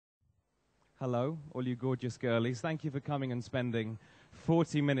Hello, all you gorgeous girlies. Thank you for coming and spending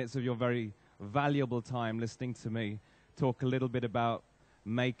 40 minutes of your very valuable time listening to me talk a little bit about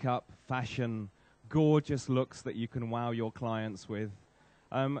makeup, fashion, gorgeous looks that you can wow your clients with.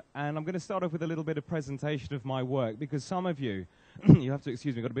 And I'm going to start off with a little bit of presentation of my work, because some of you, you have to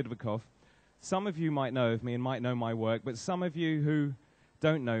excuse me, I've got a bit of a cough. Some of you might know of me and might know my work, but some of you who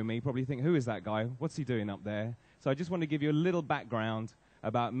don't know me probably think, who is that guy? What's he doing up there? So I just want to give you a little background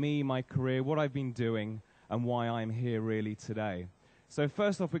about me, my career, what I've been doing, and why I'm here really today. So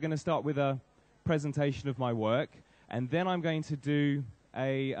first off, we're going to start with a presentation of my work, and then I'm going to do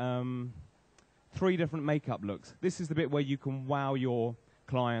a 3 different makeup looks. This is the bit where you can wow your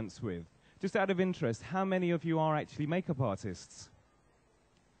clients with. Just out of interest, how many of you are actually makeup artists?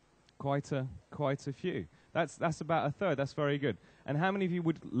 Quite a few. That's about a third. That's very good. And how many of you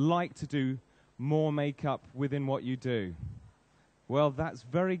would like to do more makeup within what you do? Well, that's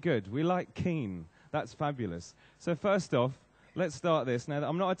very good. We like keen. That's fabulous. So first off, let's start this. Now,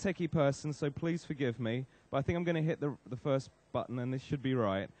 I'm not a techie person, so please forgive me, but I think I'm going to hit the first button, and this should be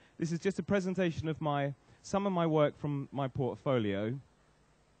right. This is just a presentation of some of my work from my portfolio,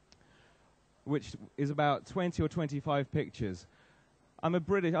 which is about 20 or 25 pictures. I'm a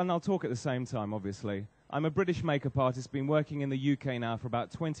British, and I'll talk at the same time, obviously. I'm a British makeup artist, been working in the UK now for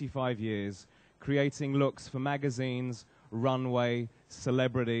about 25 years, creating looks for magazines, runway,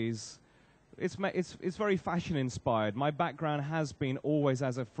 celebrities. It's very fashion inspired. My background has been always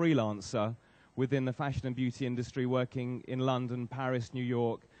as a freelancer within the fashion and beauty industry, working in London, Paris, New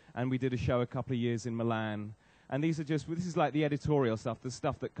York, and we did a show a couple of years in Milan. And this is like the editorial stuff, the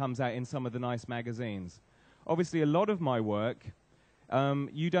stuff that comes out in some of the nice magazines. Obviously, a lot of my work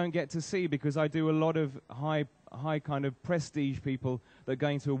you don't get to see, because I do a lot of high kind of prestige people that are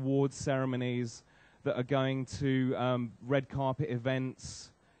going to awards ceremonies, that are going to red carpet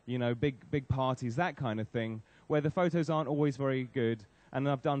events, you know, big parties, that kind of thing, where the photos aren't always very good. And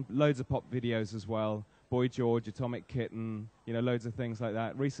I've done loads of pop videos as well, Boy George, Atomic Kitten, you know, loads of things like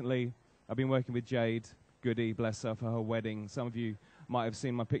that. Recently, I've been working with Jade Goody, bless her, for her wedding. Some of you might have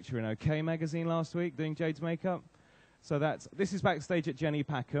seen my picture in OK magazine last week doing Jade's makeup. So this is backstage at Jenny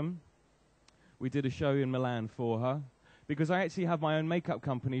Packham. We did a show in Milan for her, because I actually have my own makeup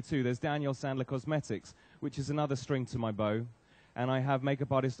company too. There's Daniel Sandler Cosmetics, which is another string to my bow. And I have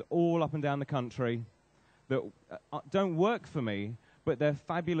makeup artists all up and down the country that don't work for me, but they're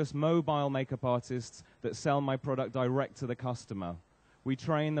fabulous mobile makeup artists that sell my product direct to the customer. We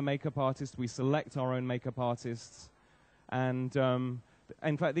train the makeup artists, we select our own makeup artists, and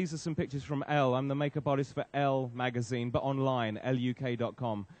in fact, these are some pictures from Elle. I'm the makeup artist for Elle magazine, but online,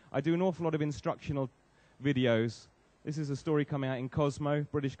 luk.com. I do an awful lot of instructional videos. This is a story coming out in Cosmo,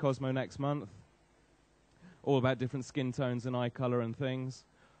 British Cosmo, next month, all about different skin tones and eye color and things.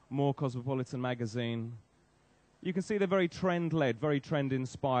 More Cosmopolitan magazine. You can see they're very trend-led, very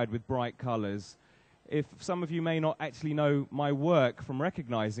trend-inspired with bright colors. If some of you may not actually know my work from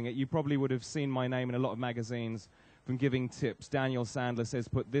recognizing it, you probably would have seen my name in a lot of magazines from giving tips. Daniel Sandler says,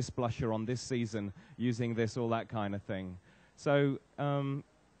 put this blusher on this season using this, all that kind of thing. So there are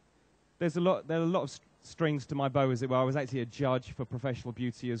a lot of strings to my bow, as it were. I was actually a judge for Professional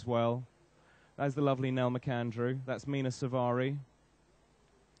Beauty as well. That's the lovely Nell McAndrew. That's Mina Savari,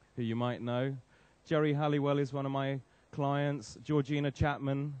 who you might know. Jerry Halliwell is one of my clients. Georgina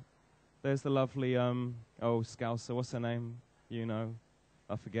Chapman. There's the lovely, Scouser, what's her name? You know,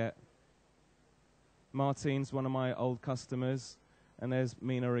 I forget. Martine's one of my old customers. And there's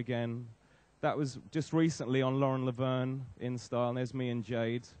Mina again. That was just recently on Lauren Laverne in style. And there's me and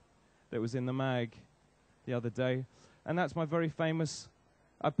Jade that was in the mag the other day. And that's my very famous,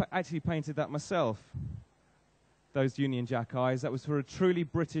 I actually painted that myself, those Union Jack eyes. That was for a truly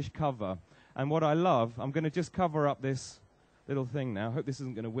British cover. And what I love, I'm going to just cover up this little thing now. I hope this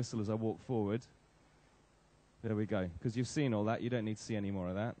isn't going to whistle as I walk forward. There we go. Because you've seen all that. You don't need to see any more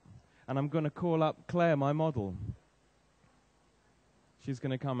of that. And I'm going to call up Claire, my model. She's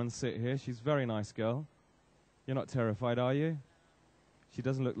going to come and sit here. She's a very nice girl. You're not terrified, are you? She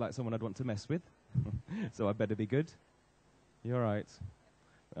doesn't look like someone I'd want to mess with. So I better be good. You're right.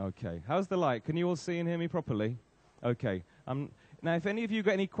 Okay. How's the light? Can you all see and hear me properly? Okay. Now, if any of you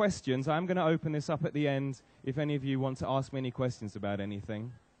got any questions, I'm going to open this up at the end if any of you want to ask me any questions about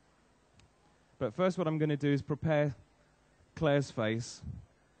anything. But first, what I'm going to do is prepare Claire's face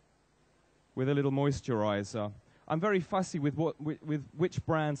with a little moisturizer. I'm very fussy with which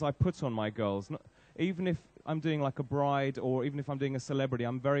brands I put on my girls. Even if I'm doing like a bride, or even if I'm doing a celebrity,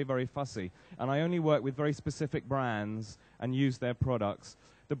 I'm very, very fussy. And I only work with very specific brands and use their products.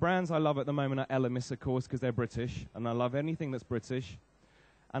 The brands I love at the moment are Ella Miss, of course, because they're British, and I love anything that's British.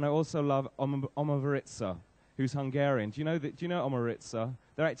 And I also love Omovaritsa, who's Hungarian. Do you know Omovaritsa?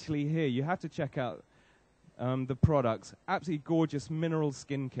 They're actually here. You have to check out the products. Absolutely gorgeous mineral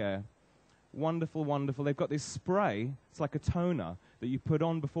skincare. Wonderful, wonderful. They've got this spray. It's like a toner that you put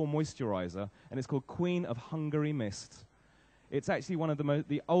on before moisturizer, and it's called Queen of Hungary Mist. It's actually one of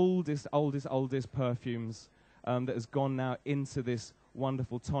the oldest perfumes that has gone now into this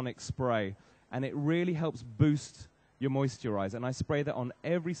wonderful tonic spray, and it really helps boost your moisturizer. And I spray that on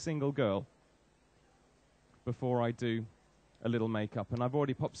every single girl before I do a little makeup. And I've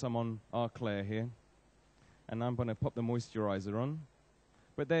already popped some on our Claire here, and I'm going to pop the moisturizer on.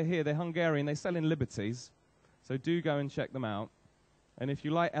 But they're here, they're Hungarian, they sell in Liberties, so do go and check them out. And if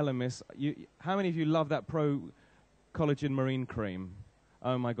you like Elemis, how many of you love that Pro Collagen Marine Cream?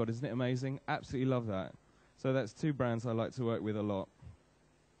 Oh my God, isn't it amazing? Absolutely love that. So that's two brands I like to work with a lot.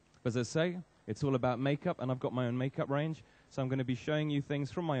 As I say, it's all about makeup, and I've got my own makeup range, so I'm going to be showing you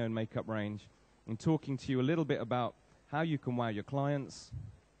things from my own makeup range and talking to you a little bit about how you can wow your clients.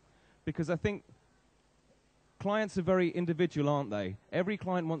 Because I think clients are very individual, aren't they? Every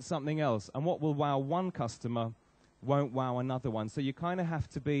client wants something else, and what will wow one customer won't wow another one. So you kind of have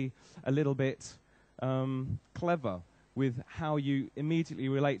to be a little bit clever with how you immediately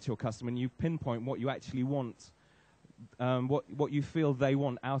relate to your customer, and you pinpoint what you actually want, what you feel they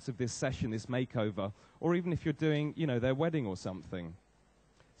want out of this session, this makeover, or even if you're doing, you know, their wedding or something.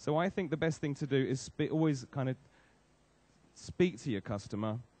 So I think the best thing to do is always kind of speak to your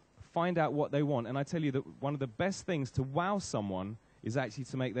customer, find out what they want. And I tell you that one of the best things to wow someone is actually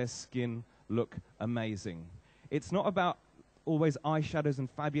to make their skin look amazing. It's not about always eyeshadows and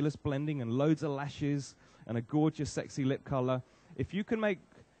fabulous blending and loads of lashes and a gorgeous, sexy lip color. If you can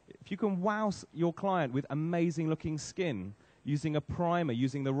wow your client with amazing looking skin, using a primer,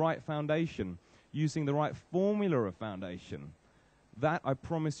 using the right foundation, using the right formula of foundation, that, I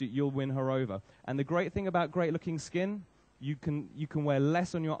promise you, you'll win her over. And the great thing about great looking skin, you can wear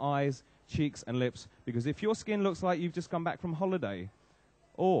less on your eyes, cheeks, and lips, because if your skin looks like you've just come back from holiday,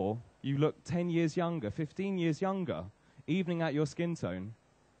 or you look 10 years younger, 15 years younger, evening out your skin tone,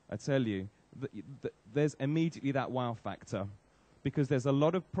 I tell you, there's immediately that wow factor, because there's a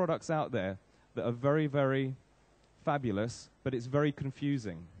lot of products out there that are very, very fabulous, but it's very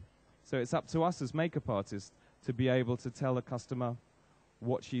confusing. So it's up to us as makeup artists to be able to tell a customer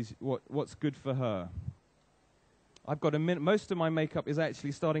what's good for her. I've got most of my makeup is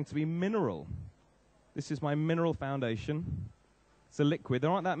actually starting to be mineral. This is my mineral foundation. It's a liquid. There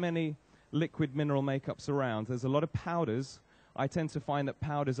aren't that many liquid mineral makeups around. There's a lot of powders. I tend to find that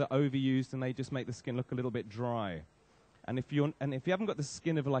powders are overused and they just make the skin look a little bit dry. And if you haven't got the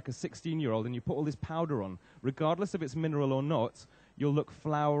skin of like a 16-year-old and you put all this powder on, regardless if it's mineral or not, you'll look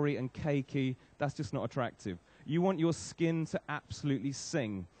flowery and cakey. That's just not attractive. You want your skin to absolutely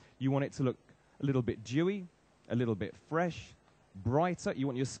sing. You want it to look a little bit dewy, a little bit fresh, brighter. You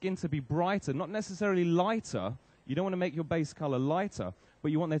want your skin to be brighter, not necessarily lighter. You don't want to make your base color lighter,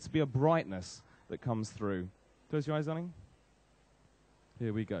 but you want there to be a brightness that comes through. Close your eyes, darling.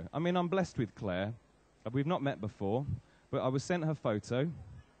 Here we go. I mean, I'm blessed with Claire. We've not met before, but I was sent her photo.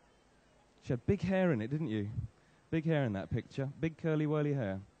 She had big hair in it, didn't you? Big hair in that picture. Big curly whirly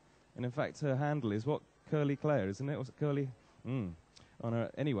hair. And in fact, her handle is what? Curly Claire, isn't it? Was it curly? On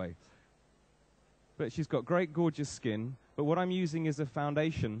her. Anyway. But she's got great, gorgeous skin. But what I'm using is a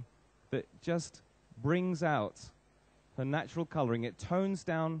foundation that just brings out her natural coloring. It tones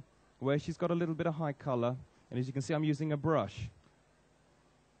down where she's got a little bit of high color. And as you can see, I'm using a brush.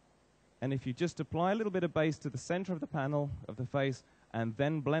 And if you just apply a little bit of base to the center of the panel of the face and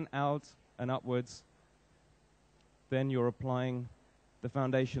then blend out and upwards, then you're applying the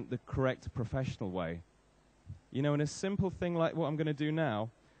foundation the correct professional way. You know, in a simple thing like what I'm going to do now,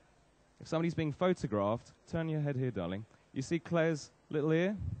 if somebody's being photographed, turn your head here, darling. You see Claire's little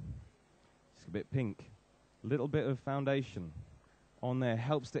ear? It's a bit pink. A little bit of foundation on there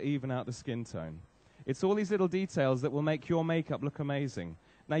helps to even out the skin tone. It's all these little details that will make your makeup look amazing.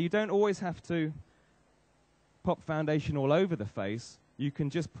 Now, you don't always have to pop foundation all over the face. You can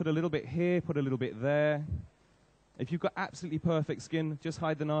just put a little bit here, put a little bit there. If you've got absolutely perfect skin, just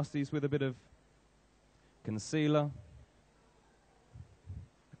hide the nasties with a bit of concealer.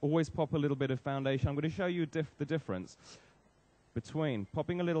 Always pop a little bit of foundation. I'm going to show you the difference between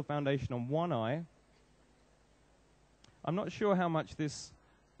popping a little foundation on one eye. I'm not sure how much this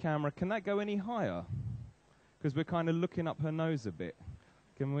camera, can that go any higher? Because we're kind of looking up her nose a bit.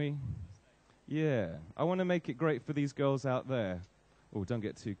 Can we? Yeah. I want to make it great for these girls out there. Oh, don't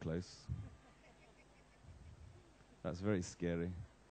get too close. That's very scary.